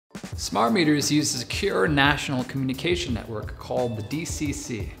Smart meters use a secure national communication network called the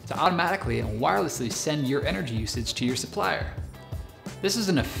DCC to automatically and wirelessly send your energy usage to your supplier. This is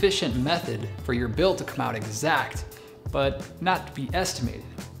an efficient method for your bill to come out exact, but not to be estimated.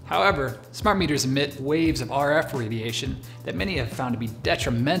 However, smart meters emit waves of RF radiation that many have found to be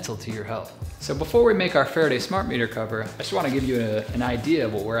detrimental to your health. So before we make our Faraday smart meter cover, I just want to give you an idea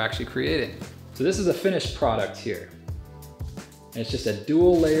of what we're actually creating. So this is a finished product here. And it's just a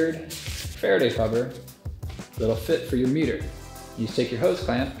dual layered Faraday cover that'll fit for your meter. You just take your hose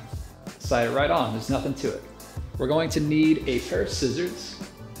clamp, slide it right on, there's nothing to it. We're going to need a pair of scissors,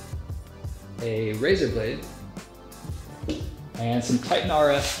 a razor blade, and some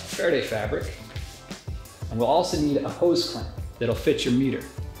TitanRF Faraday fabric. And we'll also need a hose clamp that'll fit your meter.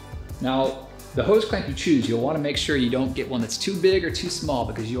 Now, the hose clamp you choose, you'll want to make sure you don't get one that's too big or too small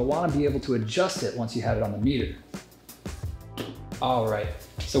because you'll want to be able to adjust it once you have it on the meter. All right,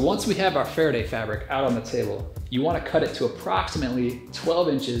 so once we have our Faraday fabric out on the table, you want to cut it to approximately 12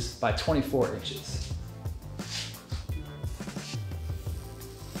 inches by 24 inches.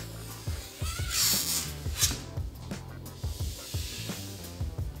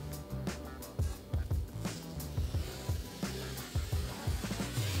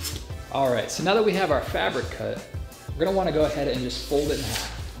 All right, so now that we have our fabric cut, we're gonna wanna go ahead and just fold it in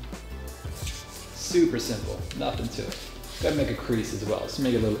half. Super simple, nothing to it. Gotta make a crease as well, just to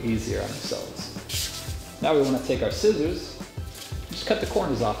make it a little easier on ourselves. Now we wanna take our scissors, just cut the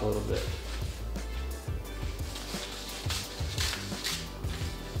corners off a little bit.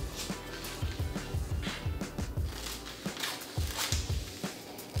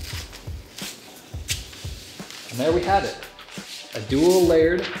 And there we have it. A dual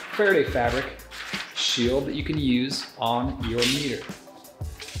layered Faraday fabric shield that you can use on your meter.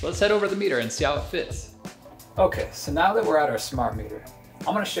 So let's head over to the meter and see how it fits. Okay, so now that we're at our smart meter,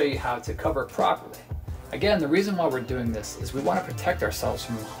 I'm gonna show you how to cover it properly. Again, the reason why we're doing this is we wanna protect ourselves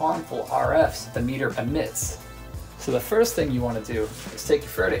from harmful RFs the meter emits. So the first thing you wanna do is take your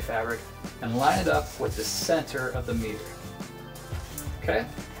Faraday fabric and line it up with the center of the meter. Okay?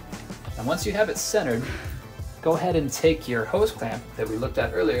 And once you have it centered, go ahead and take your hose clamp that we looked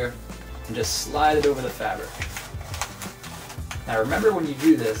at earlier and just slide it over the fabric. Now remember, when you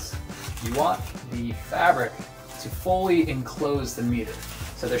do this, you want the fabric to fully enclose the meter.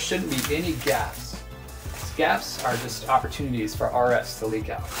 So there shouldn't be any gaps. Gaps are just opportunities for RFs to leak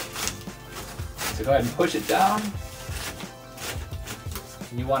out. So go ahead and push it down.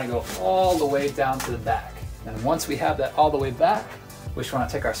 And you want to go all the way down to the back. And once we have that all the way back, we just want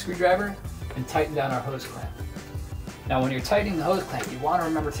to take our screwdriver and tighten down our hose clamp. Now when you're tightening the hose clamp, you want to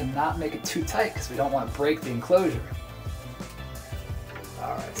remember to not make it too tight because we don't want to break the enclosure.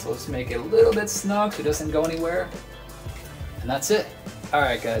 Alright, so let's make it a little bit snug so it doesn't go anywhere. And that's it.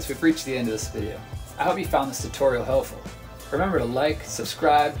 Alright guys, we've reached the end of this video. I hope you found this tutorial helpful. Remember to like,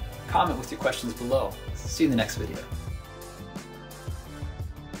 subscribe, comment with your questions below. See you in the next video.